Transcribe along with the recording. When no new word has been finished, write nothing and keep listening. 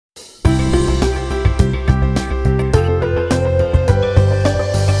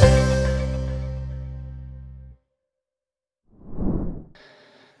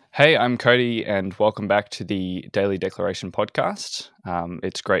Hey, I'm Cody, and welcome back to the Daily Declaration podcast.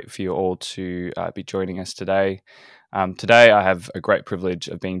 It's great for you all to be joining us today. Today, I have a great privilege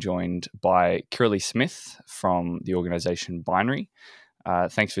of being joined by Kirralie Smith from the organisation Binary.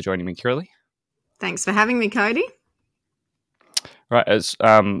 Thanks for joining me, Kirralie. Thanks for having me, Cody. Right, it's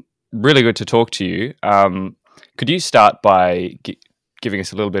really good to talk to you. Could you start by giving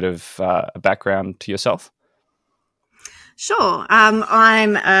us a little bit of a background to yourself? Sure.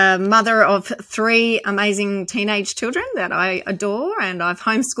 I'm a mother of three amazing teenage children that I adore, and I've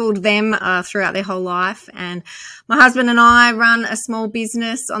homeschooled them throughout their whole life. And my husband and I run a small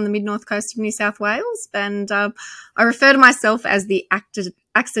business on the mid-north coast of New South Wales, and I refer to myself as the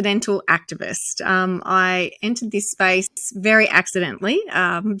accidental activist. I entered this space very accidentally,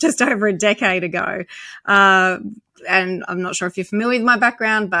 just over a decade ago. And I'm not sure if you're familiar with my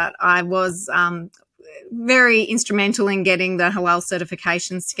background, but I was very instrumental in getting the halal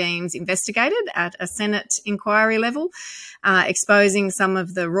certification schemes investigated at a Senate inquiry level, exposing some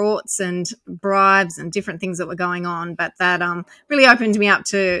of the rorts and bribes and different things that were going on. But that really opened me up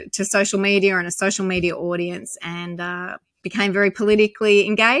to social media and a social media audience, and became very politically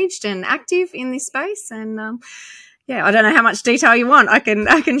engaged and active in this space. And I don't know how much detail you want. I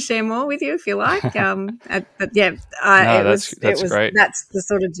can share more with you if you like. But yeah, That's great. That's the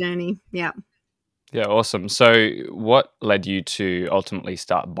sort of journey. Yeah. Yeah, awesome. So what led you to ultimately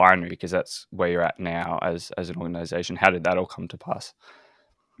start Binary? Because that's where you're at now as an organisation. How did that all come to pass?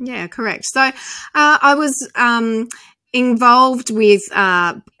 Yeah, correct. So I was involved with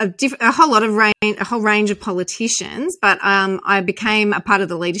a whole range of politicians, but I became a part of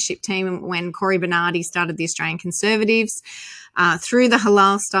the leadership team when Corey Bernardi started the Australian Conservatives. Through the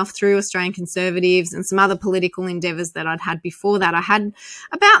halal stuff, through Australian Conservatives and some other political endeavours that I'd had before that, I had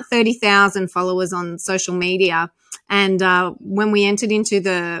about 30,000 followers on social media. And when we entered into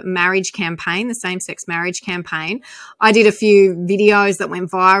the marriage campaign, the same-sex marriage campaign, I did a few videos that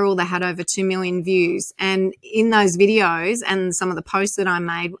went viral. They had over 2 million views. And in those videos and some of the posts that I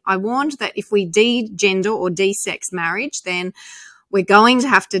made, I warned that if we de-gender or de-sex marriage, then we're going to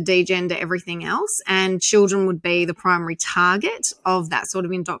have to degender everything else, and children would be the primary target of that sort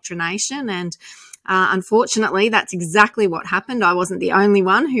of indoctrination. And unfortunately, that's exactly what happened. I wasn't the only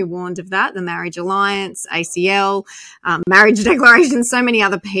one who warned of that. The Marriage Alliance, ACL, Marriage Declaration, so many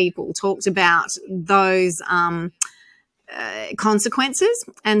other people talked about those consequences.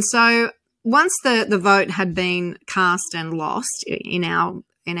 And so once the vote had been cast and lost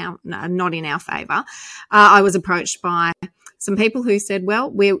not in our favour, I was approached by some people who said,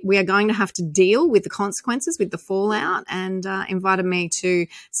 well, we are going to have to deal with the consequences, with the fallout, and invited me to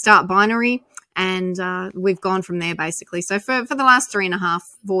start Binary. And we've gone from there, basically. So for the last 3.5,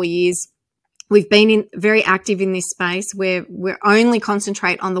 4 years, we've been very active in this space where we're only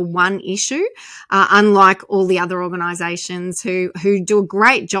concentrate on the one issue, unlike all the other organisations who do a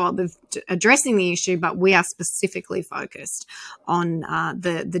great job of addressing the issue, but we are specifically focused on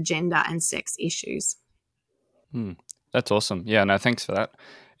the gender and sex issues. That's awesome. Yeah, no, thanks for that.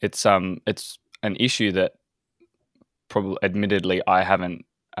 It's an issue that probably, admittedly, I haven't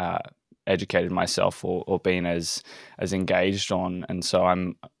educated myself or been as engaged on, and so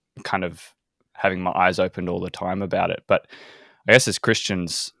I'm kind of having my eyes opened all the time about it. But I guess as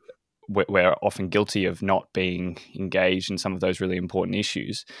Christians, we're often guilty of not being engaged in some of those really important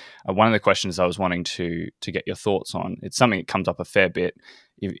issues. One of the questions I was wanting to get your thoughts on, it's something that comes up a fair bit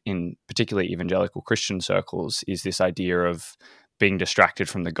in particularly evangelical Christian circles, is this idea of being distracted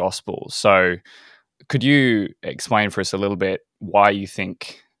from the gospel. So could you explain for us a little bit why you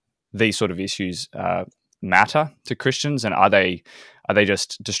think these sort of issues matter to Christians, and are they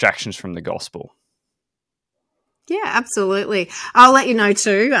just distractions from the gospel? Yeah, absolutely. I'll let you know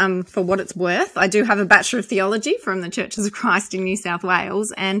too, for what it's worth. I do have a Bachelor of Theology from the Churches of Christ in New South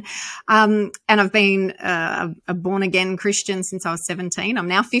Wales, and I've been a born-again Christian since I was 17. I'm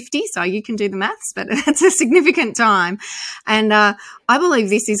now 50, so you can do the maths, but it's a significant time. And I believe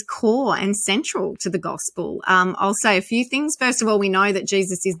this is core and central to the gospel. I'll say a few things. First of all, we know that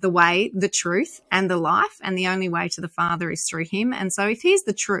Jesus is the way, the truth, and the life, and the only way to the Father is through him. And so if he's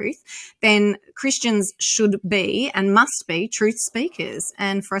the truth, then Christians should be and must be truth speakers.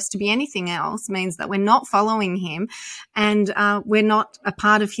 And for us to be anything else means that we're not following him, and we're not a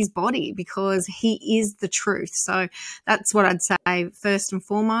part of his body, because he is the truth. So that's what I'd say first and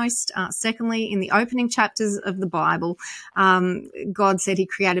foremost. Secondly, in the opening chapters of the Bible, God said he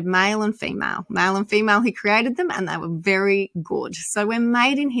created male and female. Male and female, he created them, and they were very good. So we're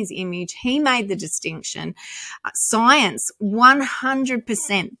made in his image. He made the distinction. Science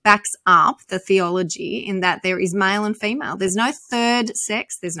 100% backs up the theology in that there is male and female. There's no third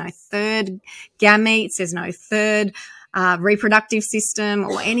sex. There's no third gametes. There's no third reproductive system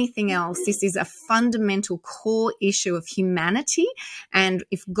or anything else. This is a fundamental core issue of humanity. And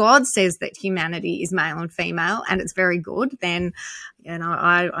if God says that humanity is male and female and it's very good, then,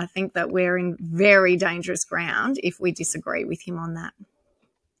 I think that we're in very dangerous ground if we disagree with him on that.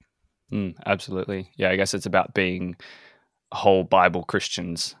 Absolutely. Yeah, I guess it's about being whole Bible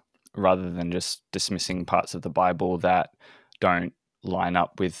Christians rather than just dismissing parts of the Bible that don't line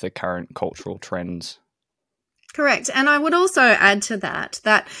up with the current cultural trends. Correct. And I would also add to that,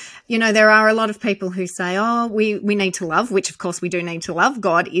 there are a lot of people who say, we need to love, which of course we do need to love.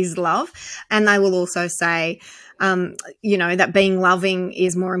 God is love. And they will also say, that being loving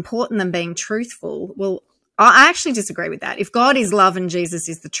is more important than being truthful. Well, I actually disagree with that. If God is love and Jesus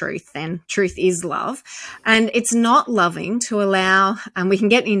is the truth, then truth is love. And it's not loving to allow, and we can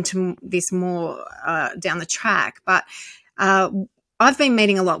get into this more down the track, but I've been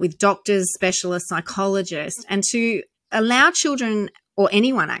meeting a lot with doctors, specialists, psychologists, and to allow children or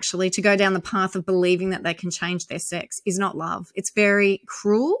anyone actually to go down the path of believing that they can change their sex is not love. It's very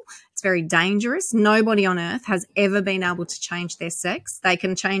cruel. It's very dangerous. Nobody on earth has ever been able to change their sex. They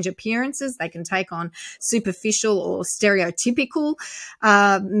can change appearances. They can take on superficial or stereotypical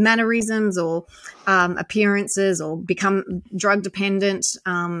mannerisms or appearances or become drug dependent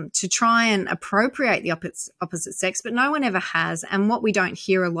to try and appropriate the opposite sex, but no one ever has. And what we don't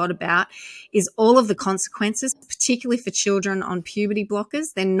hear a lot about is all of the consequences, particularly for children on puberty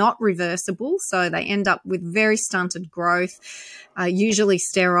blockers. They're not reversible, so they end up with very stunted growth, usually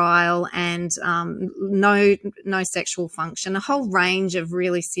sterile, and no sexual function, a whole range of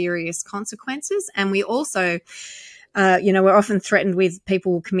really serious consequences. And we also we're often threatened with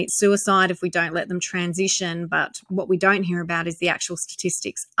people will commit suicide if we don't let them transition. But what we don't hear about is the actual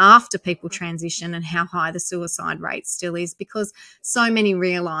statistics after people transition and how high the suicide rate still is, because so many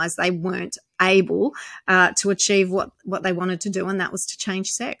realise they weren't able to achieve what they wanted to do, and that was to change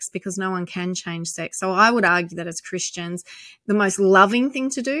sex, because no one can change sex. So I would argue that as Christians, the most loving thing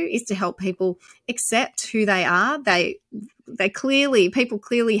to do is to help people accept who they are. People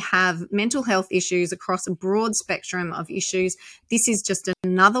clearly have mental health issues across a broad spectrum of issues. This is just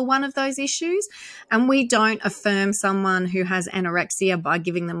another one of those issues. And we don't affirm someone who has anorexia by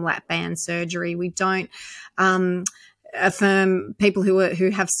giving them lap band surgery. We don't affirm people who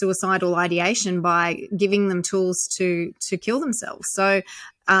have suicidal ideation by giving them tools to kill themselves. So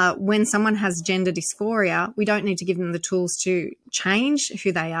when someone has gender dysphoria, we don't need to give them the tools to change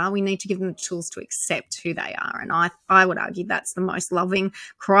who they are. We need to give them the tools to accept who they are. And I would argue that's the most loving,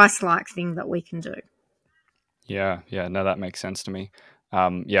 Christ-like thing that we can do. Yeah, no, that makes sense to me. I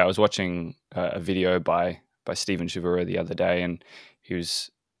was watching a video by Stephen Chavura the other day, and he was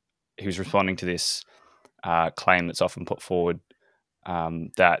responding to this claim that's often put forward,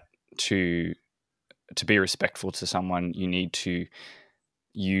 that to be respectful to someone, you need to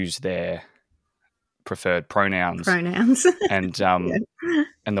use their preferred pronouns. And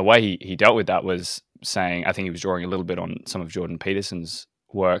and the way he dealt with that was saying, I think he was drawing a little bit on some of Jordan Peterson's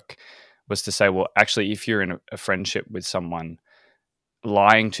work, was to say, well, actually, if you're in a friendship with someone,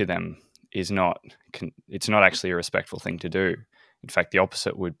 lying to them it's not actually a respectful thing to do. In fact, the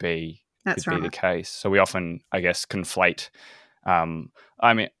opposite would be the case. So we often, I guess, conflate.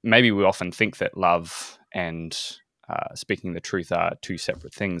 Maybe we often think that love and speaking the truth are two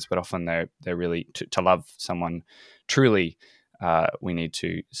separate things, but often they're really, to love someone truly, we need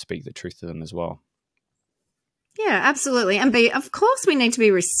to speak the truth to them as well. Yeah, absolutely. And of course, we need to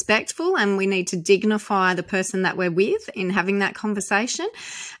be respectful, and we need to dignify the person that we're with in having that conversation.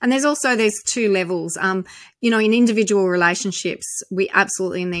 And there's two levels. In individual relationships, we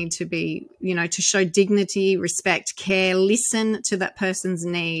absolutely need to be, to show dignity, respect, care, listen to that person's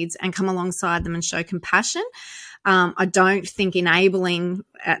needs and come alongside them and show compassion. I don't think enabling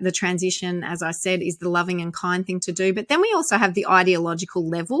the transition, as I said, is the loving and kind thing to do. But then we also have the ideological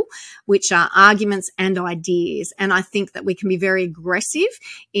level, which are arguments and ideas. And I think that we can be very aggressive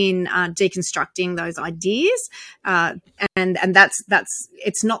in deconstructing those ideas. And that's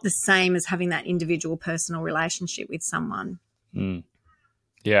it's not the same as having that individual personal relationship with someone. Mm.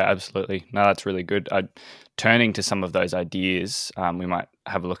 Yeah, absolutely. No, that's really good. Turning to some of those ideas, we might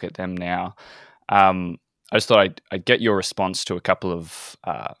have a look at them now. I just thought I'd get your response to a couple of,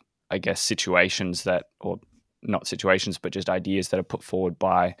 situations or not situations, but just ideas that are put forward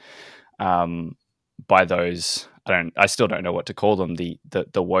by those. I still don't know what to call them. The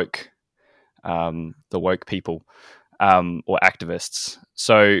woke people or activists.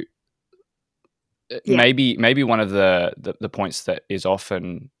 So maybe one of the points that is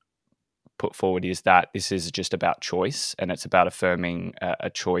often put forward is that this is just about choice, and it's about affirming a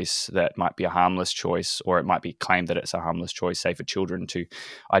choice that might be a harmless choice, or it might be claimed that it's a harmless choice, say for children to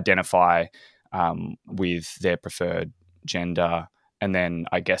identify with their preferred gender. And then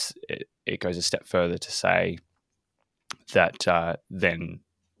I guess it goes a step further to say that then,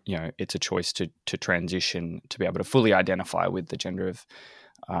 it's a choice to transition to be able to fully identify with the gender of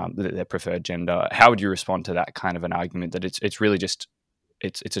their preferred gender. How would you respond to that kind of an argument that it's really just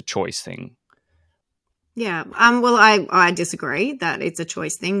it's a choice thing? Yeah. Well, I disagree that it's a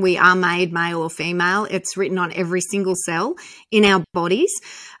choice thing. We are made male or female. It's written on every single cell in our bodies.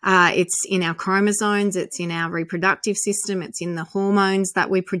 It's in our chromosomes. It's in our reproductive system. It's in the hormones that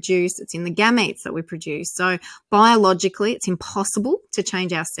we produce. It's in the gametes that we produce. So biologically, it's impossible to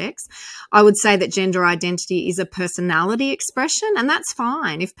change our sex. I would say that gender identity is a personality expression, and that's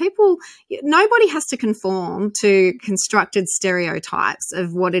fine. Nobody has to conform to constructed stereotypes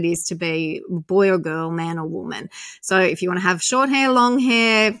of what it is to be boy or girl, man or woman. So if you want to have short hair, long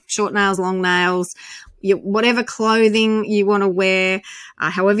hair, short nails, long nails, whatever clothing you want to wear,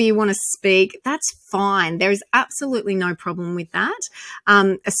 however you want to speak, that's fine. There is absolutely no problem with that,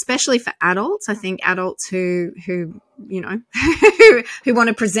 especially for adults. I think adults who who want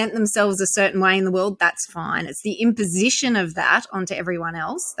to present themselves a certain way in the world, that's fine. It's the imposition of that onto everyone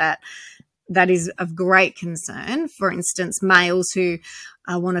else that is of great concern. For instance, males who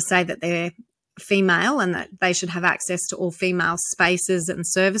want to say that they're female and that they should have access to all female spaces and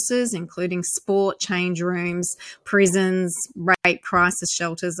services, including sport, change rooms, prisons, rape crisis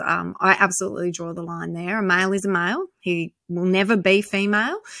shelters. I absolutely draw the line there. A male is a male. He will never be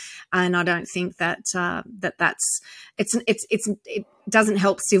female, and I don't think that it doesn't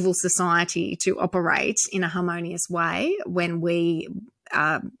help civil society to operate in a harmonious way when we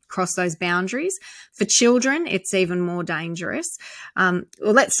cross those boundaries. For children, it's even more dangerous. Well,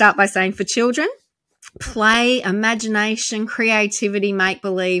 let's start by saying for children, play, imagination, creativity,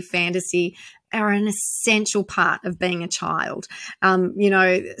 make-believe, fantasy are an essential part of being a child.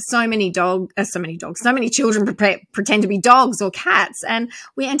 So many children pretend to be dogs or cats, and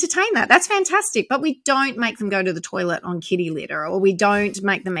we entertain that. That's fantastic, but we don't make them go to the toilet on kitty litter, or we don't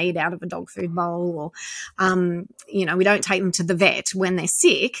make them eat out of a dog food bowl, or, we don't take them to the vet when they're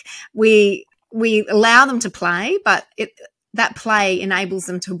sick. We allow them to play, but that play enables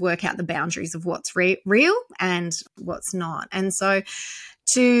them to work out the boundaries of what's real and what's not. And so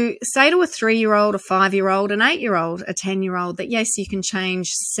to say to a 3-year-old, a 5-year-old, an 8-year-old, a 10-year-old that, yes, you can change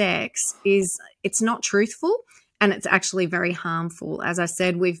sex it's not truthful, and it's actually very harmful. As I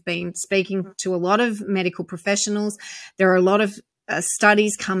said, we've been speaking to a lot of medical professionals. There are a lot of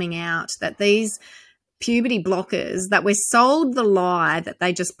studies coming out that these puberty blockers, that we're sold the lie that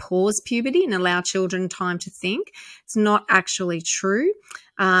they just pause puberty and allow children time to think. It's not actually true.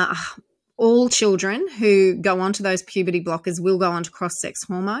 All children who go onto those puberty blockers will go onto cross-sex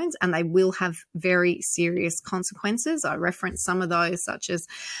hormones, and they will have very serious consequences. I referenced some of those, such as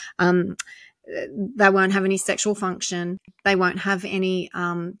they won't have any sexual function, they won't have any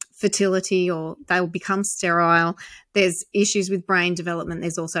fertility, or they will become sterile. There's issues with brain development.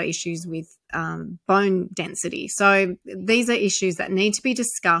 There's also issues with bone density. So these are issues that need to be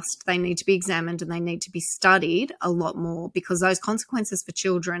discussed, they need to be examined, and they need to be studied a lot more, because those consequences for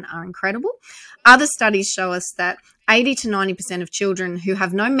children are incredible. Other studies show us that 80 to 90% of children who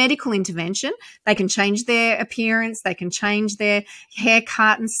have no medical intervention, they can change their appearance, they can change their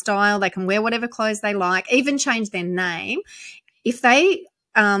haircut and style, they can wear whatever clothes they like, even change their name. If they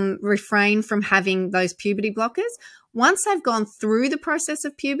refrain from having those puberty blockers, once they've gone through the process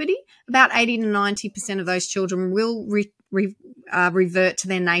of puberty, about 80 to 90% of those children will revert to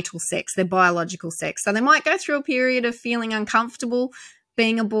their natal sex, their biological sex. So they might go through a period of feeling uncomfortable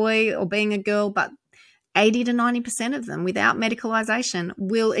being a boy or being a girl, but 80 to 90% of them, without medicalisation,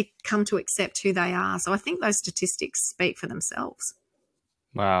 will come to accept who they are. So I think those statistics speak for themselves.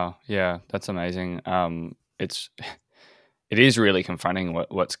 Wow. Yeah, that's amazing. It is really confronting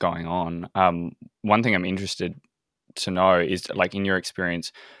what's going on. One thing I'm interested to know is, like, in your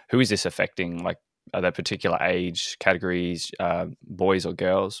experience, who is this affecting? Like, are there particular age categories, boys or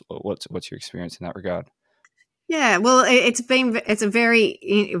girls? What's your experience in that regard? Yeah, well, it's a very,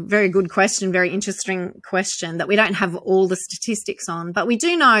 very good question, very interesting question that we don't have all the statistics on, but we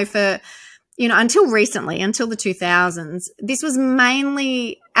do know until recently, until the 2000s, this was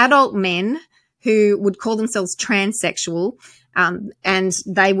mainly adult men who would call themselves transsexual, and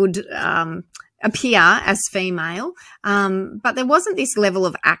they would appear as female, but there wasn't this level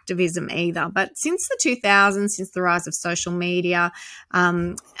of activism either. But since the 2000s, since the rise of social media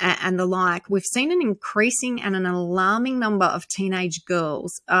and the like, we've seen an increasing and an alarming number of teenage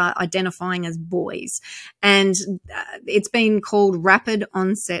girls identifying as boys, and it's been called rapid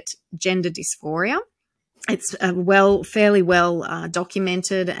onset gender dysphoria. It's a fairly well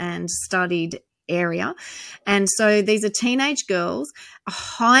documented and studied area. And so these are teenage girls. A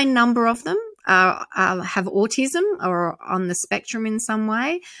high number of them have autism or on the spectrum in some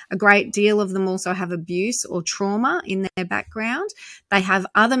way. A great deal of them also have abuse or trauma in their background. They have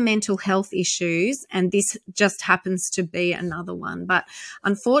other mental health issues, and this just happens to be another one. But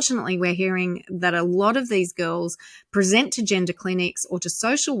unfortunately, we're hearing that a lot of these girls present to gender clinics or to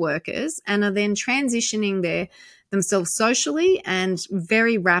social workers and are then transitioning themselves socially, and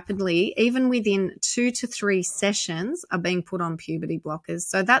very rapidly, even within 2 to 3 sessions, are being put on puberty blockers.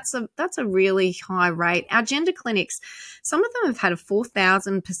 So that's a really high rate. Our gender clinics, some of them have had a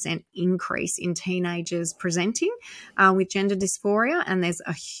 4,000% increase in teenagers presenting with gender dysphoria, and there's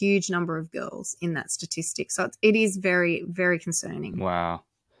a huge number of girls in that statistic. So it is very, very concerning. Wow.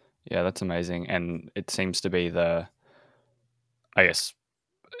 Yeah, that's amazing. And it seems to be it's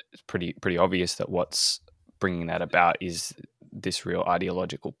pretty obvious that what's bringing that about is this real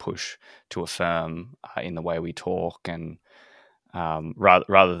ideological push to affirm in the way we talk, and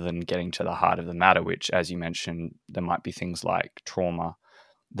rather than getting to the heart of the matter, which, as you mentioned, there might be things like trauma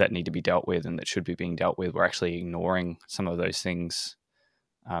that need to be dealt with and that should be being dealt with. We're actually ignoring some of those things.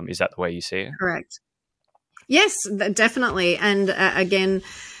 Is that the way you see it? Correct. Yes, definitely. And again,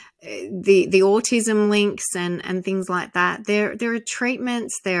 the autism links and things like that. There are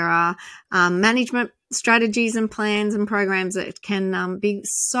treatments, there are management strategies and plans and programs that can be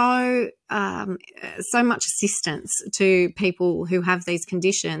so much assistance to people who have these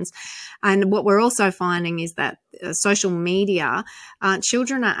conditions. And what we're also finding is that social media,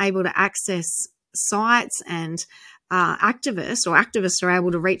 children are able to access sites, and activists are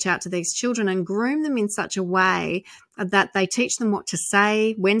able to reach out to these children and groom them in such a way that they teach them what to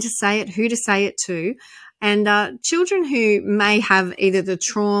say, when to say it, who to say it to. And children who may have either the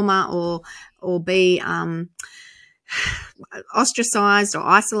trauma or be ostracized or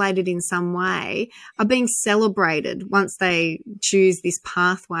isolated in some way are being celebrated once they choose this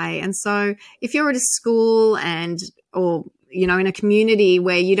pathway. And so if you're at a school or in a community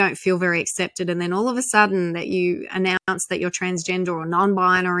where you don't feel very accepted, and then all of a sudden that you announce that you're transgender or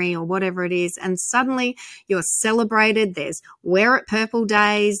non-binary or whatever it is, and suddenly you're celebrated, there's Wear It Purple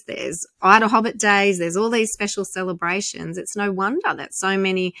days, there's Ida Hobbit days, there's all these special celebrations. It's no wonder that so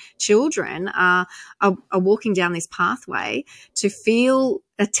many children are walking down this pathway to feel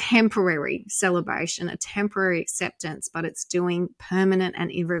a temporary celebration, a temporary acceptance, but it's doing permanent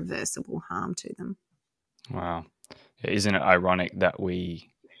and irreversible harm to them. Wow. Isn't it ironic that we,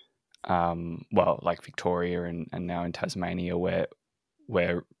 like Victoria and now in Tasmania,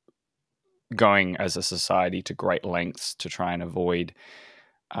 we're going as a society to great lengths to try and avoid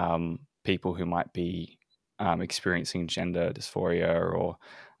people who might be experiencing gender dysphoria or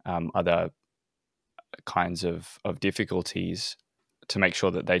other kinds of difficulties, to make sure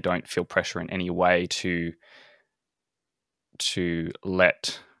that they don't feel pressure in any way to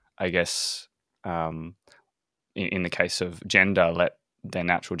let, I guess, in the case of gender, let their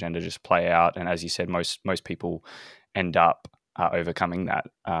natural gender just play out. And as you said, most people end up overcoming that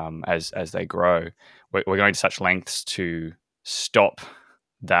as they grow. We're going to such lengths to stop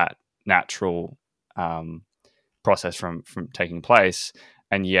that natural process from taking place,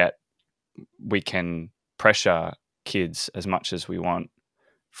 and yet we can pressure kids as much as we want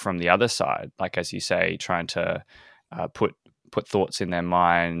from the other side. Like, as you say, trying to put thoughts in their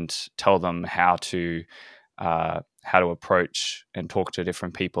mind, tell them how to approach and talk to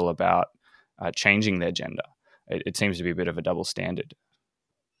different people about changing their gender. It seems to be a bit of a double standard.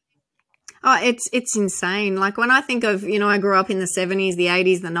 Oh, it's insane. Like, when I think of, I grew up in the 70s, the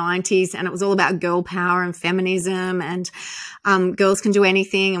 80s, the 90s, and it was all about girl power and feminism, and girls can do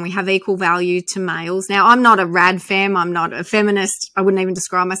anything, and we have equal value to males. Now, I'm not a rad femme. I'm not a feminist. I wouldn't even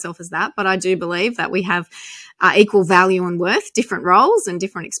describe myself as that, but I do believe that we have equal value and worth, different roles and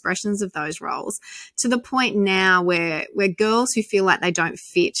different expressions of those roles, to the point now where girls who feel like they don't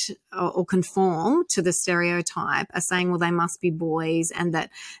fit or conform to the stereotype are saying, well, they must be boys, and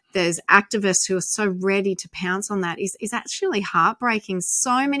that there's activists who are so ready to pounce on that is actually heartbreaking.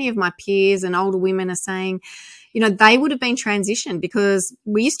 So many of my peers and older women are saying, they would have been transitioned, because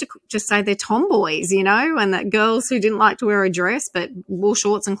we used to just say they're tomboys, and that girls who didn't like to wear a dress but wore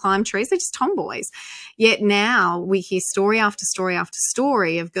shorts and climbed trees, they're just tomboys. Yet now we hear story after story after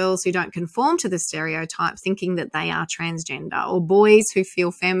story of girls who don't conform to the stereotype thinking that they are transgender, or boys who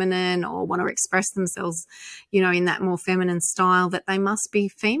feel feminine or want to express themselves, in that more feminine style, that they must be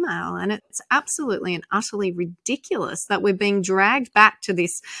female. And it's absolutely and utterly ridiculous that we're being dragged back to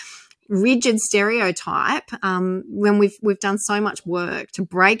this rigid stereotype when we've done so much work to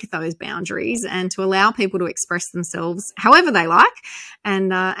break those boundaries and to allow people to express themselves however they like.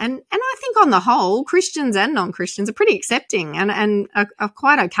 And I think on the whole, Christians and non-Christians are pretty accepting and are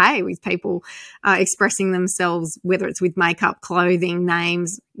quite okay with people expressing themselves, whether it's with makeup, clothing,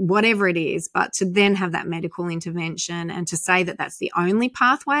 names, whatever it is. But to then have that medical intervention and to say that that's the only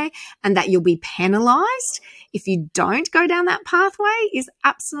pathway and that you'll be penalised if you don't go down that pathway is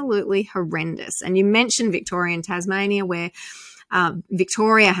absolutely horrendous. And you mentioned Victoria and Tasmania, where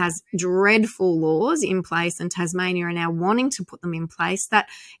Victoria has dreadful laws in place and Tasmania are now wanting to put them in place, that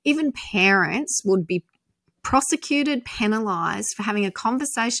even parents would be prosecuted, penalised for having a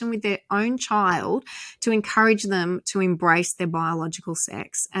conversation with their own child to encourage them to embrace their biological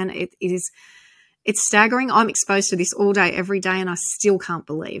sex. And it's staggering. I'm exposed to this all day, every day, and I still can't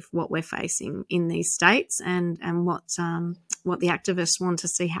believe what we're facing in these states and what the activists want to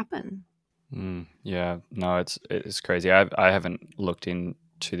see happen. Yeah, no, it's crazy. I haven't looked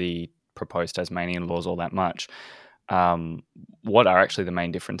into the proposed Tasmanian laws all that much. What are actually the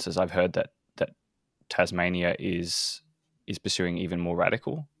main differences? I've heard that Tasmania is pursuing even more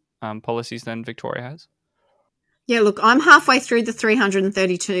radical policies than Victoria has. Yeah, look, I'm halfway through the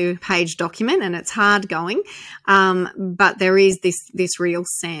 332-page document, and it's hard going, but there is this real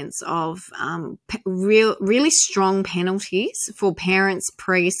sense of really strong penalties for parents,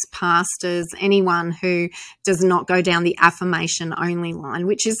 priests, pastors, anyone who does not go down the affirmation only line,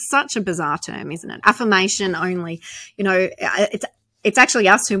 which is such a bizarre term, isn't it? Affirmation only, it's actually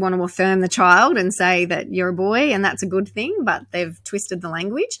us who want to affirm the child and say that you're a boy and that's a good thing, but they've twisted the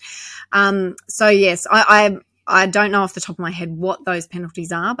language. So yes, I don't know off the top of my head what those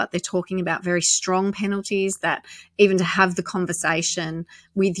penalties are, but they're talking about very strong penalties that even to have the conversation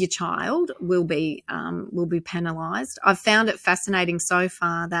with your child will be penalised. I've found it fascinating so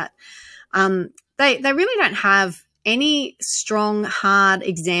far that they really don't have any strong, hard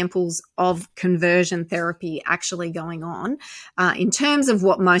examples of conversion therapy actually going on in terms of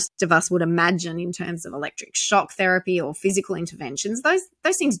what most of us would imagine in terms of electric shock therapy or physical interventions. Those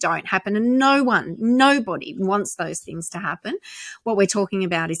things don't happen, and nobody wants those things to happen. What we're talking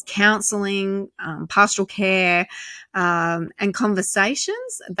about is counselling, pastoral care, and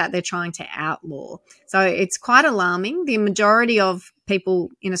conversations that they're trying to outlaw. So it's quite alarming. The majority of people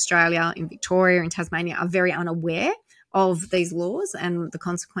in Australia, in Victoria, in Tasmania are very unaware of these laws and the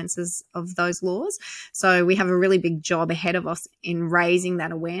consequences of those laws. So we have a really big job ahead of us in raising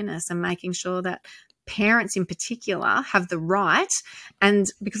that awareness and making sure that parents in particular have the right, and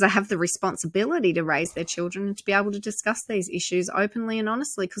because they have the responsibility to raise their children and to be able to discuss these issues openly and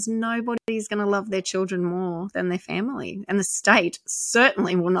honestly, because nobody is going to love their children more than their family. And the state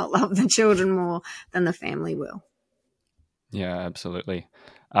certainly will not love the children more than the family will. Yeah, absolutely.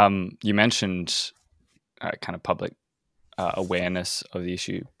 You mentioned kind of public awareness of the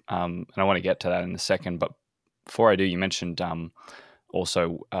issue, and I want to get to that in a second. But before I do, you mentioned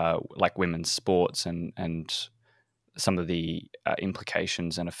also like women's sports and some of the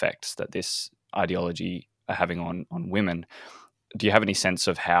implications and effects that this ideology are having on women. Do you have any sense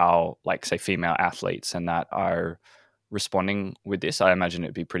of how, like, say, female athletes and that are responding with this? I imagine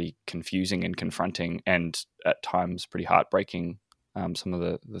it'd be pretty confusing and confronting and at times pretty heartbreaking, some of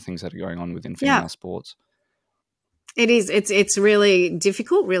the things that are going on within female sports. It is. It's really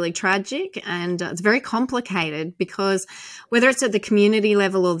difficult, really tragic, and it's very complicated because whether it's at the community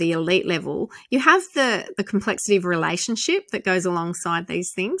level or the elite level, you have the complexity of relationship that goes alongside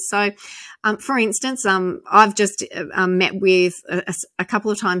these things. So, for instance, I've just met with a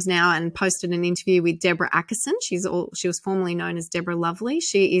couple of times now and posted an interview with Deborah Ackerson. She was formerly known as Deborah Lovely.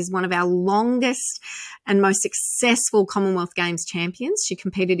 She is one of our longest and most successful Commonwealth Games champions. She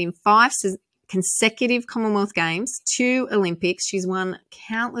competed in 5 consecutive Commonwealth Games, 2 Olympics. She's won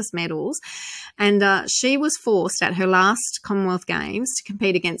countless medals. And she was forced at her last Commonwealth Games to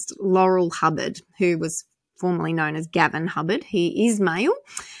compete against Laurel Hubbard, who was formerly known as Gavin Hubbard. He is male.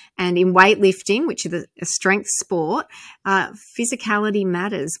 And in weightlifting, which is a strength sport, physicality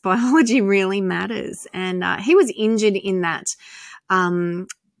matters. Biology really matters. And he was injured in that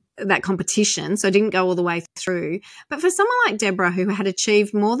that competition, so didn't go all the way through. But for someone like Deborah, who had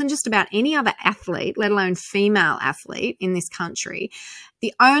achieved more than just about any other athlete, let alone female athlete in this country,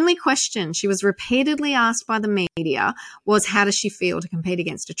 the only question she was repeatedly asked by the media was, how does she feel to compete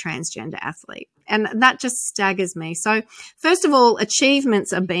against a transgender athlete? And that just staggers me. So first of all,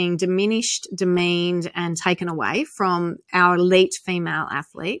 achievements are being diminished, demeaned, and taken away from our elite female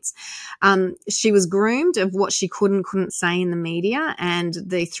athletes. She was groomed of what she could and couldn't say in the media, and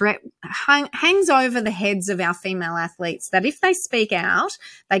the threat hangs over the heads of our female athletes that if they speak out,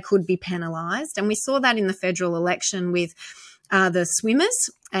 they could be penalised. And we saw that in the federal election with the swimmers.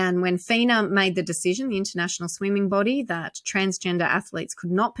 And when FINA made the decision, the international swimming body, that transgender athletes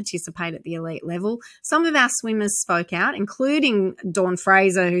could not participate at the elite level, some of our swimmers spoke out, including Dawn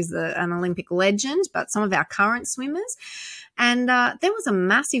Fraser, who's an Olympic legend, but some of our current swimmers. And there was a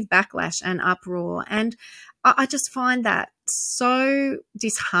massive backlash and uproar. And I just find that so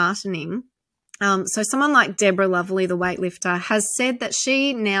disheartening. So someone like Deborah Lovely, the weightlifter, has said that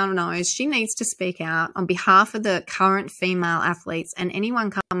she now knows she needs to speak out on behalf of the current female athletes and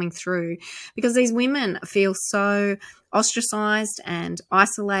anyone coming through, because these women feel so ostracised and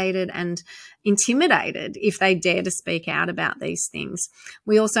isolated and intimidated if they dare to speak out about these things.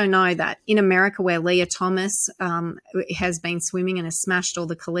 We also know that in America, where Leah Thomas has been swimming and has smashed all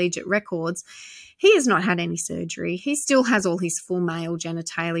the collegiate records, he has not had any surgery. He still has all his full male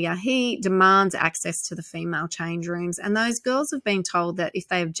genitalia. He demands access to the female change rooms. And those girls have been told that if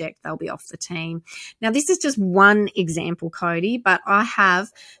they object, they'll be off the team. Now, this is just one example, Cody, but I have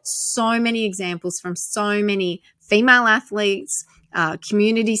so many examples from so many female athletes,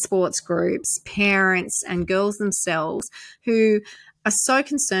 community sports groups, parents, and girls themselves who are so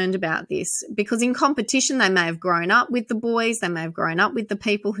concerned about this, because in competition they may have grown up with the boys, they may have grown up with the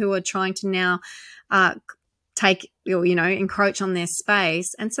people who are trying to now encroach on their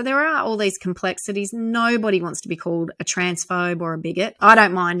space. And so there are all these complexities. Nobody wants to be called a transphobe or a bigot. I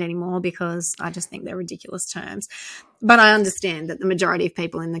don't mind anymore because I just think they're ridiculous terms. But I understand that the majority of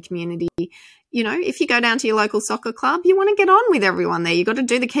people in the community, if you go down to your local soccer club, you want to get on with everyone there. You've got to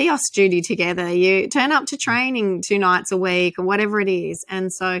do the kiosk duty together. You turn up to training 2 nights a week or whatever it is.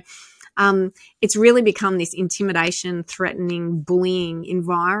 And so it's really become this intimidation, threatening, bullying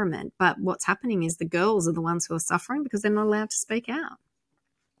environment. But what's happening is the girls are the ones who are suffering because they're not allowed to speak out.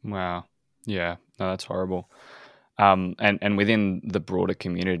 Wow. Yeah. No, that's horrible. And within the broader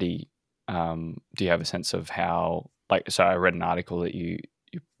community, do you have a sense of how, so I read an article that you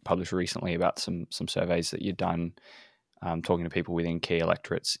published recently about some surveys that you'd done, talking to people within key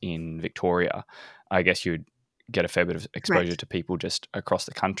electorates in Victoria. I guess you'd get a fair bit of exposure to people just across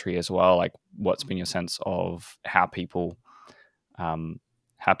the country as well. Like, what's been your sense of how people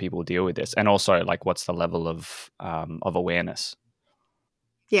deal with this, and also like what's the level of awareness?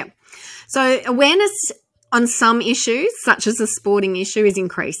 Yeah, so awareness on some issues, such as the sporting issue, is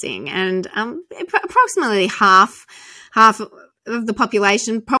increasing, and approximately half of the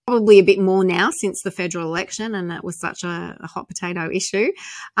population, probably a bit more now since the federal election, and that was such a hot potato issue.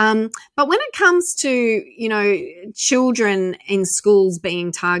 But when it comes to, children in schools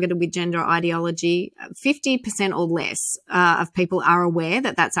being targeted with gender ideology, 50% or less of people are aware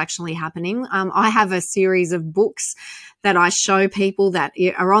that that's actually happening. I have a series of books that I show people that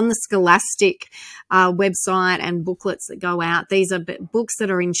are on the Scholastic website and booklets that go out. These are books that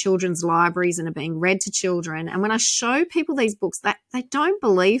are in children's libraries and are being read to children. And when I show people these books, they don't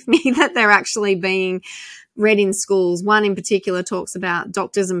believe me that they're actually being read in schools. One in particular talks about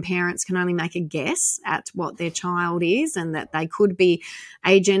doctors and parents can only make a guess at what their child is, and that they could be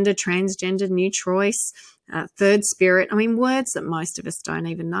agender, transgender, new choice, third spirit. I mean, words that most of us don't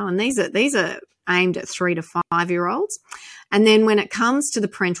even know. And these are aimed at 3 to 5-year-olds. And then when it comes to the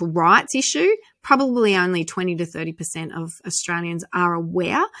parental rights issue, probably only 20 to 30% of Australians are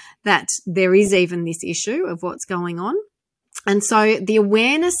aware that there is even this issue of what's going on. And so the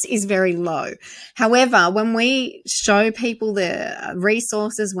awareness is very low. However, when we show people the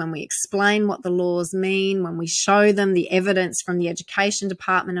resources, when we explain what the laws mean, when we show them the evidence from the education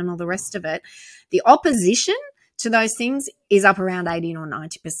department and all the rest of it, the opposition to those things is up around 80 or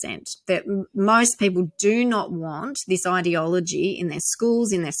 90%. That most people do not want this ideology in their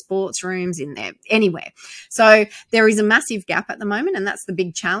schools, in their sports rooms, anywhere. So there is a massive gap at the moment, and that's the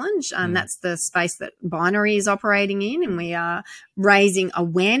big challenge. And that's the space that Binary is operating in. And we are raising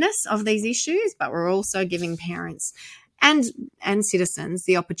awareness of these issues, but we're also giving parents and citizens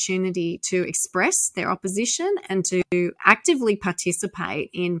the opportunity to express their opposition and to actively participate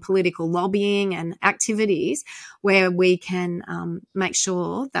in political lobbying and activities where we can make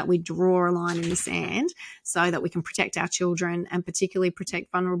sure that we draw a line in the sand so that we can protect our children and particularly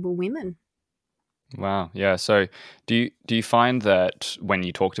protect vulnerable women. Wow. Yeah. So do you find that when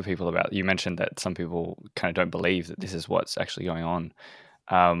you talk to people about, you mentioned that some people kind of don't believe that this is what's actually going on.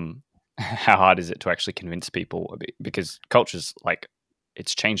 How hard is it to actually convince people? Because culture's like,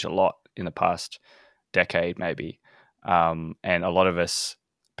 it's changed a lot in the past decade, maybe. And a lot of us,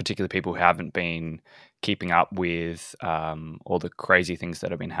 particularly people who haven't been keeping up with all the crazy things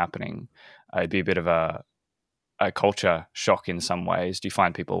that have been happening, it'd be a bit of a culture shock in some ways. Do you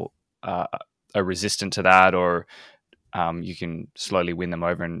find people are resistant to that, or you can slowly win them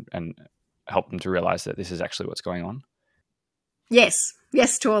over and help them to realize that this is actually what's going on? Yes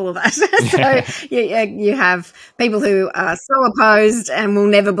to all of that. So you have people who are so opposed and will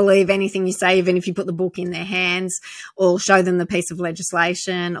never believe anything you say, even if you put the book in their hands or show them the piece of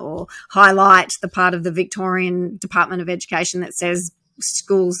legislation or highlight the part of the Victorian Department of Education that says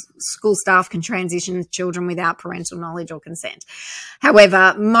school staff can transition children without parental knowledge or consent.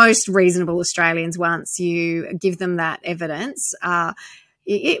 However, most reasonable Australians, once you give them that evidence,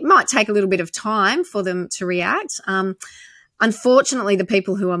 it might take a little bit of time for them to react. Unfortunately, the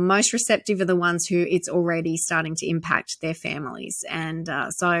people who are most receptive are the ones who it's already starting to impact their families. And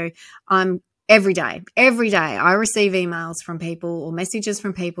so I'm every day, I receive emails from people or messages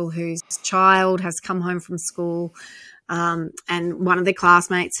from people whose child has come home from school and one of their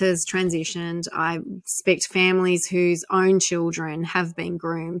classmates has transitioned. I speak to families whose own children have been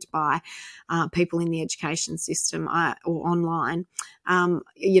groomed by people in the education system or online.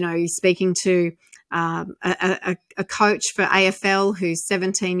 Speaking to a coach for AFL whose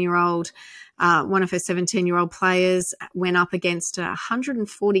 17-year-old, one of her 17-year-old players went up against a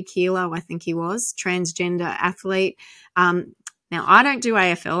 140 kilo, I think he was, transgender athlete. Now, I don't do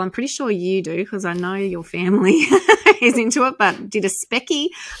AFL. I'm pretty sure you do because I know your family is into it, but did a specky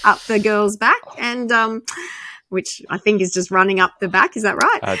up the girl's back and which I think is just running up the back. Is that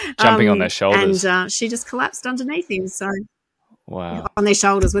right? Jumping on their shoulders. And she just collapsed underneath him. So wow. On their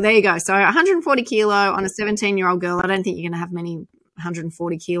shoulders. Well, there you go. So 140 kilo on a 17-year-old girl. I don't think you're going to have many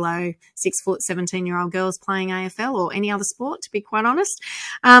 140 kilo, 6 foot, 17-year-old girls playing AFL or any other sport, to be quite honest.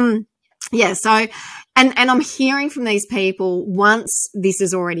 So and I'm hearing from these people once this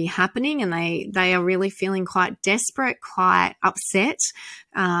is already happening and they are really feeling quite desperate, quite upset,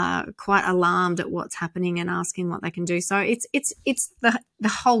 quite alarmed at what's happening and asking what they can do. So it's the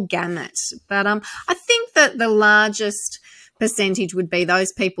whole gamut. But I think that the largest percentage would be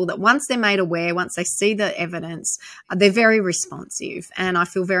those people that once they're made aware, once they see the evidence, they're very responsive. And I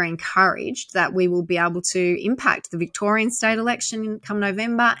feel very encouraged that we will be able to impact the Victorian state election come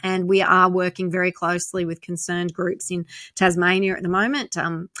November. And we are working very closely with concerned groups in Tasmania at the moment.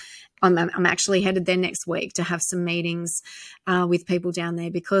 I'm actually headed there next week to have some meetings with people down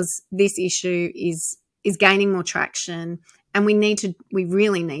there because this issue is gaining more traction. And we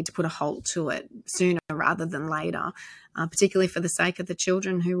really need to put a halt to it sooner rather than later, particularly for the sake of the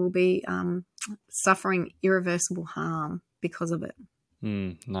children who will be suffering irreversible harm because of it.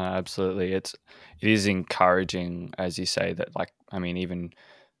 No, absolutely. It is encouraging, as you say, that even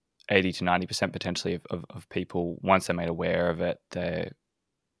 80 to 90% potentially of people, once they're made aware of it, they're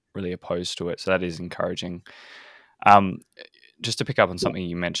really opposed to it. So that is encouraging. Just to pick up on something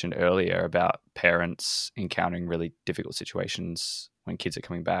you mentioned earlier about parents encountering really difficult situations when kids are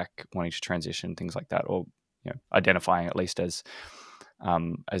coming back, wanting to transition, things like that, or identifying at least as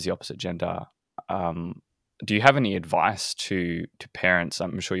the opposite gender. Do you have any advice to parents?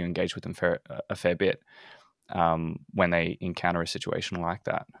 I'm sure you engage with them a fair bit when they encounter a situation like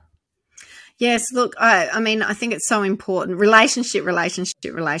that. Yes, look, I think it's so important. Relationship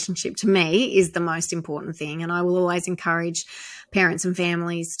to me is the most important thing. And I will always encourage parents and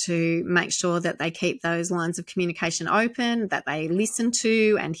families to make sure that they keep those lines of communication open, that they listen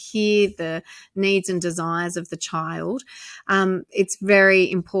to and hear the needs and desires of the child. It's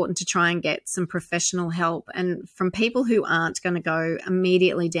very important to try and get some professional help and from people who aren't going to go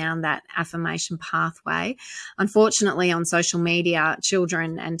immediately down that affirmation pathway. Unfortunately, on social media,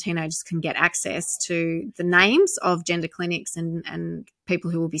 children and teenagers can get access to the names of gender clinics and people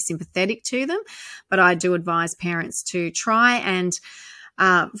who will be sympathetic to them. But I do advise parents to try and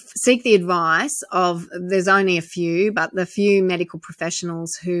seek the advice of, there's only a few, but the few medical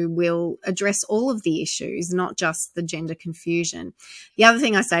professionals who will address all of the issues, not just the gender confusion. The other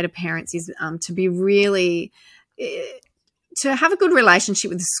thing I say to parents is to be really to have a good relationship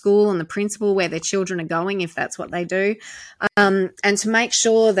with the school and the principal where their children are going, if that's what they do, and to make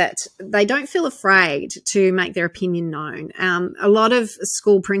sure that they don't feel afraid to make their opinion known. A lot of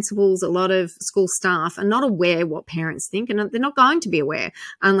school principals, a lot of school staff are not aware what parents think, and they're not going to be aware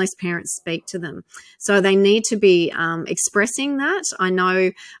unless parents speak to them. So they need to be expressing that. I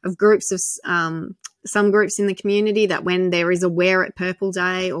know of groups of some groups in the community that when there is a Wear It Purple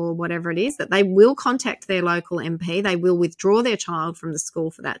Day or whatever it is, that they will contact their local MP, they will withdraw their child from the school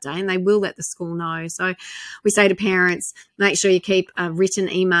for that day, and they will let the school know. So we say to parents, make sure you keep a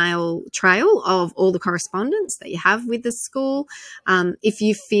written email trail of all the correspondence that you have with the school. If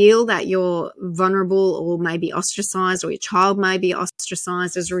you feel that you're vulnerable or maybe ostracised, or your child may be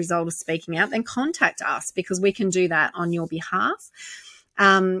ostracised as a result of speaking out, then contact us, because we can do that on your behalf.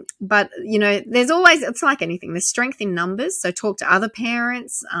 But, there's always, it's like anything, there's strength in numbers. So talk to other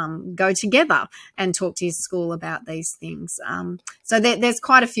parents, go together and talk to your school about these things. So there's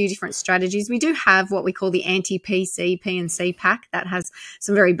quite a few different strategies. We do have what we call the anti-PC, P&C pack that has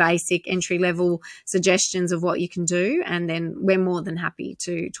some very basic entry-level suggestions of what you can do. And then we're more than happy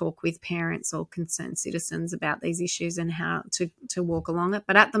to talk with parents or concerned citizens about these issues and how to walk along it.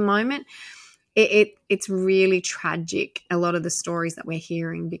 But at the moment, it's really tragic, a lot of the stories that we're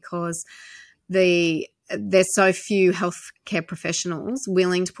hearing, because there's so few healthcare professionals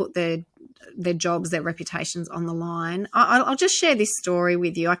willing to put their jobs, their reputations on the line. I'll just share this story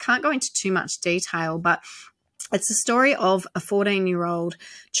with you. I can't go into too much detail, but it's a story of a 14-year-old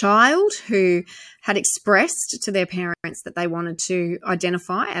child who had expressed to their parents that they wanted to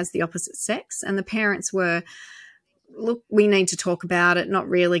identify as the opposite sex, and the parents were, look, we need to talk about it, not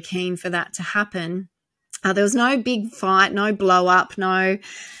really keen for that to happen. There was no big fight, no blow up, no,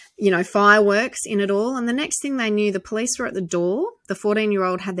 fireworks in it all. And the next thing they knew, the police were at the door. The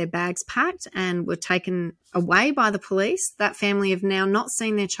 14-year-old had their bags packed and were taken away by the police. That family have now not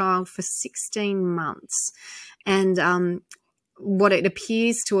seen their child for 16 months. And what it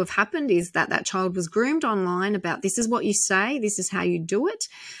appears to have happened is that child was groomed online about, this is what you say, this is how you do it,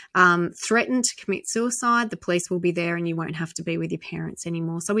 threatened to commit suicide. The police will be there and you won't have to be with your parents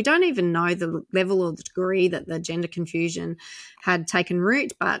anymore. So we don't even know the level or the degree that the gender confusion had taken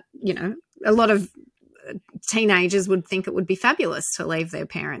root, but, a lot of teenagers would think it would be fabulous to leave their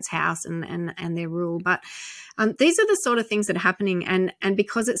parents' house and their rule. But these are the sort of things that are happening. And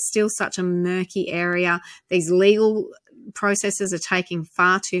because it's still such a murky area, these legal processes are taking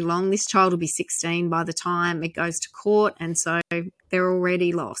far too long. This child will be 16 by the time it goes to court, and so they're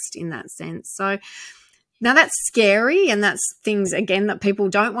already lost in that sense. So now that's scary, and that's things, again, that people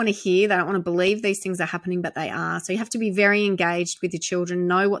don't want to hear. They don't want to believe these things are happening, but they are. So you have to be very engaged with your children,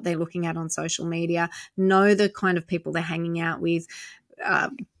 know what they're looking at on social media, know the kind of people they're hanging out with,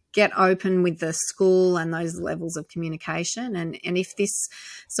 get open with the school and those levels of communication. And if this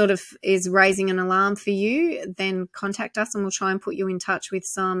sort of is raising an alarm for you, then contact us and we'll try and put you in touch with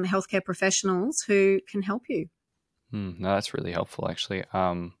some healthcare professionals who can help you. No, that's really helpful, actually.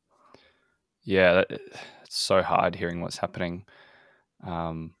 It's so hard hearing what's happening.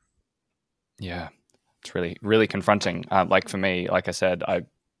 It's really, really confronting. Like for me, like I said, I'm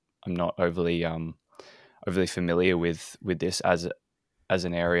not overly familiar with this as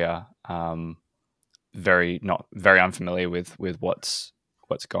an area. Very unfamiliar with what's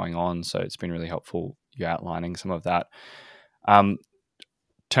going on. So it's been really helpful you outlining some of that.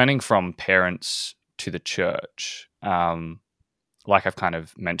 Turning from parents to the church, like I've kind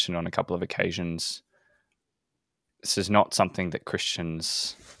of mentioned on a couple of occasions, this is not something that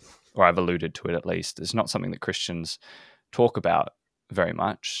Christians, or I've alluded to it at least, it's not something that Christians talk about very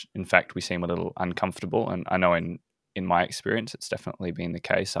much. In fact, we seem a little uncomfortable, and I know in my experience, it's definitely been the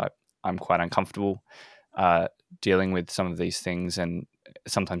case. I'm quite uncomfortable dealing with some of these things, and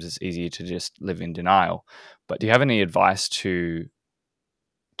sometimes it's easier to just live in denial. But do you have any advice to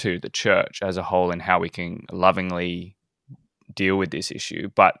the church as a whole in how we can lovingly deal with this issue,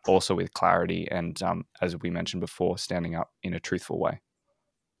 but also with clarity and, as we mentioned before, standing up in a truthful way?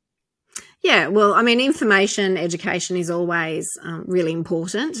 Yeah, well, I mean, information, education is always really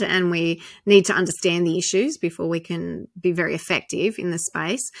important, and we need to understand the issues before we can be very effective in the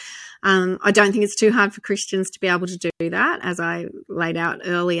space. I don't think it's too hard for Christians to be able to do that. As I laid out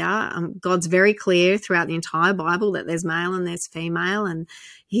earlier, God's very clear throughout the entire Bible that there's male and there's female, and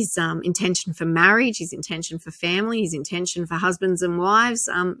his intention for marriage, his intention for family, his intention for husbands and wives,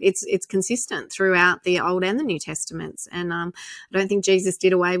 it's consistent throughout the Old and the New Testaments. And I don't think Jesus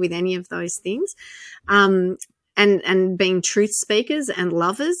did away with any of those things. And being truth speakers and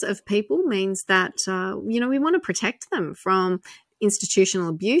lovers of people means that, we want to protect them from institutional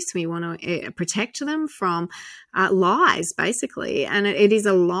abuse. We want to protect them from lies, basically. And it is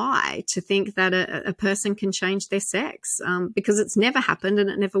a lie to think that a person can change their sex, because it's never happened and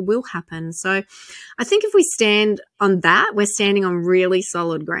it never will happen. So I think if we stand on that, we're standing on really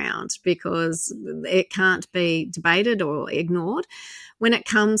solid ground, because it can't be debated or ignored. When it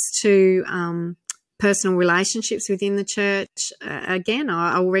comes to personal relationships within the church, again,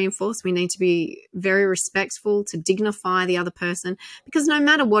 I'll reinforce we need to be very respectful, to dignify the other person, because no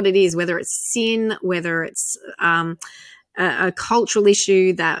matter what it is, whether it's sin, whether it's a cultural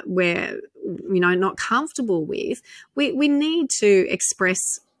issue that we're not comfortable with, we need to express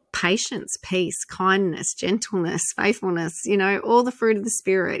patience, peace, kindness, gentleness, faithfulness, all the fruit of the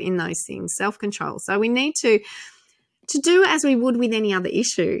Spirit in those things, self-control. So we need to do as we would with any other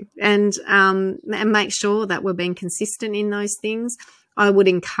issue, and make sure that we're being consistent in those things. I would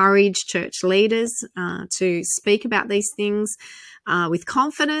encourage church leaders to speak about these things with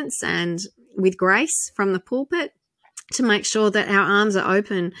confidence and with grace from the pulpit, to make sure that our arms are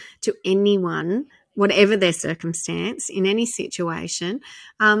open to anyone, whatever their circumstance, in any situation,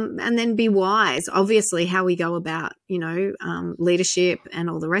 and then be wise, obviously, how we go about, leadership and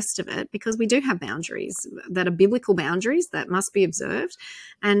all the rest of it, because we do have boundaries that are biblical boundaries that must be observed.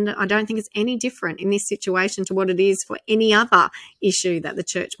 And I don't think it's any different in this situation to what it is for any other issue that the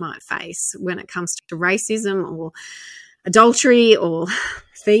church might face when it comes to racism or adultery or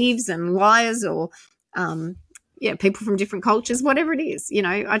thieves and liars or people from different cultures, whatever it is.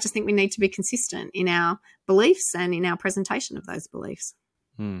 I just think we need to be consistent in our beliefs and in our presentation of those beliefs.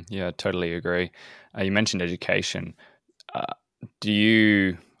 Yeah, I totally agree. You mentioned education.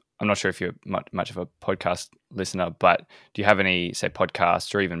 I'm not sure if you're much of a podcast listener, but do you have any, say,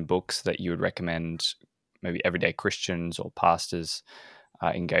 podcasts or even books that you would recommend maybe everyday Christians or pastors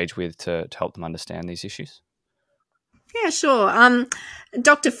engage with to help them understand these issues? Yeah, sure.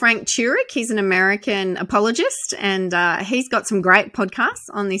 Dr. Frank Turek, he's an American apologist, and he's got some great podcasts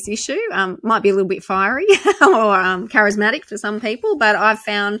on this issue. Might be a little bit fiery or charismatic for some people, but I've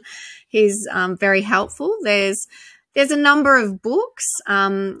found he's very helpful. There's a number of books.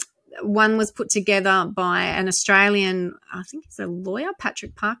 One was put together by an Australian, I think he's a lawyer,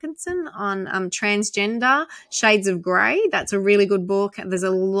 Patrick Parkinson, on transgender, Shades of Grey. That's a really good book. There's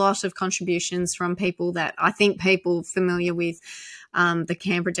a lot of contributions from people that I think people familiar with the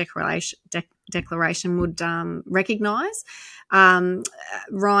Canberra Declaration would recognise.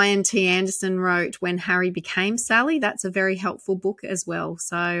 Ryan T. Anderson wrote When Harry Became Sally. That's a very helpful book as well.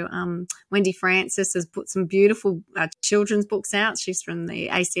 So Wendy Francis has put some beautiful children's books out. She's from the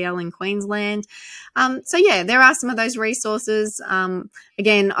ACL in Queensland. There are some of those resources.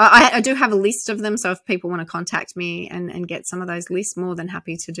 Again, I do have a list of them, so if people want to contact me and get some of those lists, more than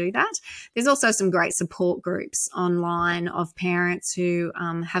happy to do that. There's also some great support groups online of parents who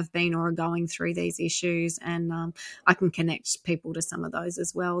have been or are going through these issues, and I can connect people to some of those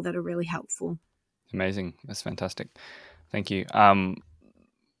as well that are really helpful. Amazing. That's fantastic. Thank you.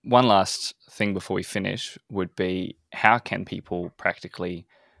 One last thing before we finish would be, how can people practically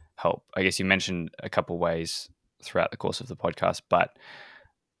help? I guess you mentioned a couple of ways throughout the course of the podcast, but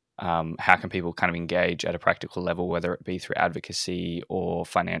how can people kind of engage at a practical level, whether it be through advocacy or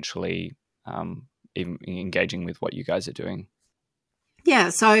financially, even engaging with what you guys are doing?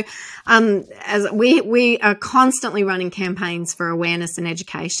 Yeah, so as we are constantly running campaigns for awareness and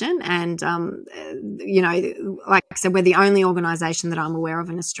education, and like I said, we're the only organisation that I'm aware of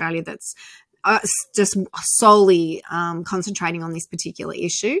in Australia that's just solely concentrating on this particular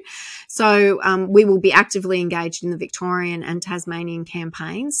issue. So we will be actively engaged in the Victorian and Tasmanian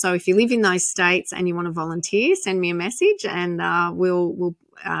campaigns. So if you live in those states and you want to volunteer, send me a message, and we'll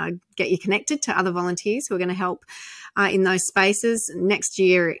get you connected to other volunteers who are going to help in those spaces. Next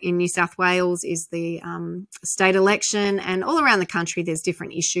year in New South Wales is the state election, and all around the country there's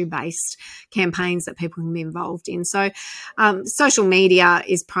different issue-based campaigns that people can be involved in. So social media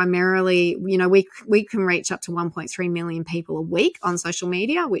is primarily, we can reach up to 1.3 million people a week on social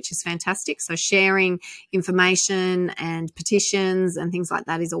media, which is fantastic. So sharing information and petitions and things like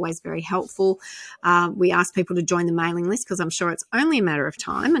that is always very helpful. We ask people to join the mailing list, because I'm sure it's only a matter of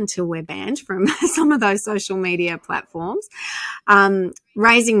time until we're banned from some of those social media platforms.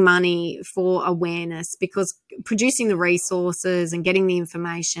 raising money for awareness, because producing the resources and getting the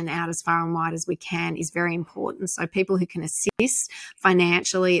information out as far and wide as we can is very important. So people who can assist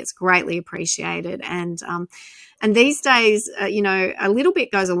financially, it's greatly appreciated. And these days, a little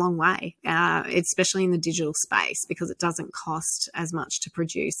bit goes a long way, especially in the digital space, because it doesn't cost as much to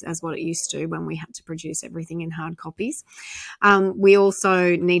produce as what it used to when we had to produce everything in hard copies. We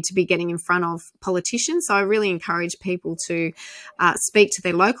also need to be getting in front of politicians. So I really encourage people to speak to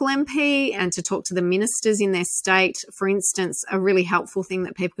their local MP and to talk to the ministers in their state. For instance, a really helpful thing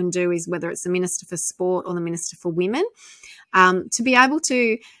that people can do is, whether it's the Minister for Sport or the Minister for Women, to be able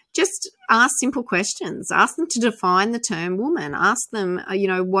to just ask simple questions. Ask them to define the term woman. Ask them,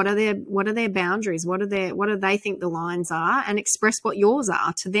 what are their boundaries? What do they think the lines are? And express what yours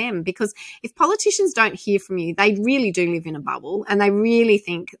are to them. Because if politicians don't hear from you, they really do live in a bubble, and they really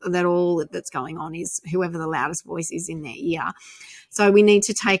think that all that's going on is whoever the loudest voice is in their ear. So we need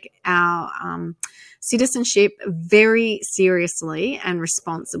to take our citizenship very seriously and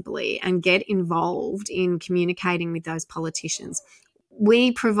responsibly, and get involved in communicating with those politicians.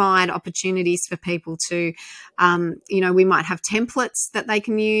 We provide opportunities for people to, we might have templates that they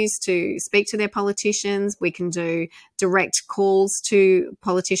can use to speak to their politicians. We can do direct calls to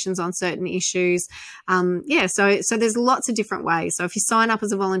politicians on certain issues. So there's lots of different ways. So if you sign up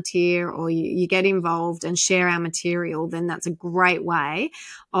as a volunteer, or you get involved and share our material, then that's a great way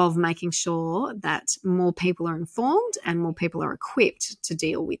of making sure that more people are informed and more people are equipped to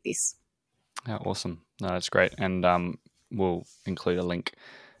deal with this. Yeah, awesome. No, that's great. And we'll include a link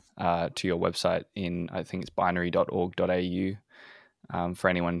to your website in, I think it's binary.org.au. For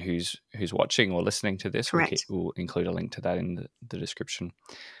anyone who's watching or listening to this, Correct. we'll include a link to that in the description.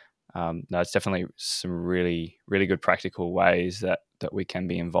 No, it's definitely some really, really good practical ways that we can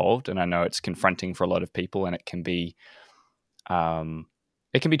be involved. And I know it's confronting for a lot of people, and it can be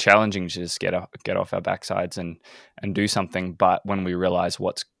challenging to just get off our backsides and do something. But when we realize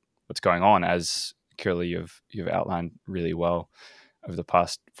what's going on, as Kirralie, you've outlined really well over the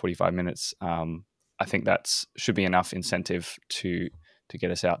past 45 minutes, I think that should be enough incentive to get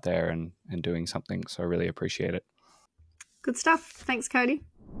us out there and doing something. So I really appreciate it. Good stuff. Thanks, Cody.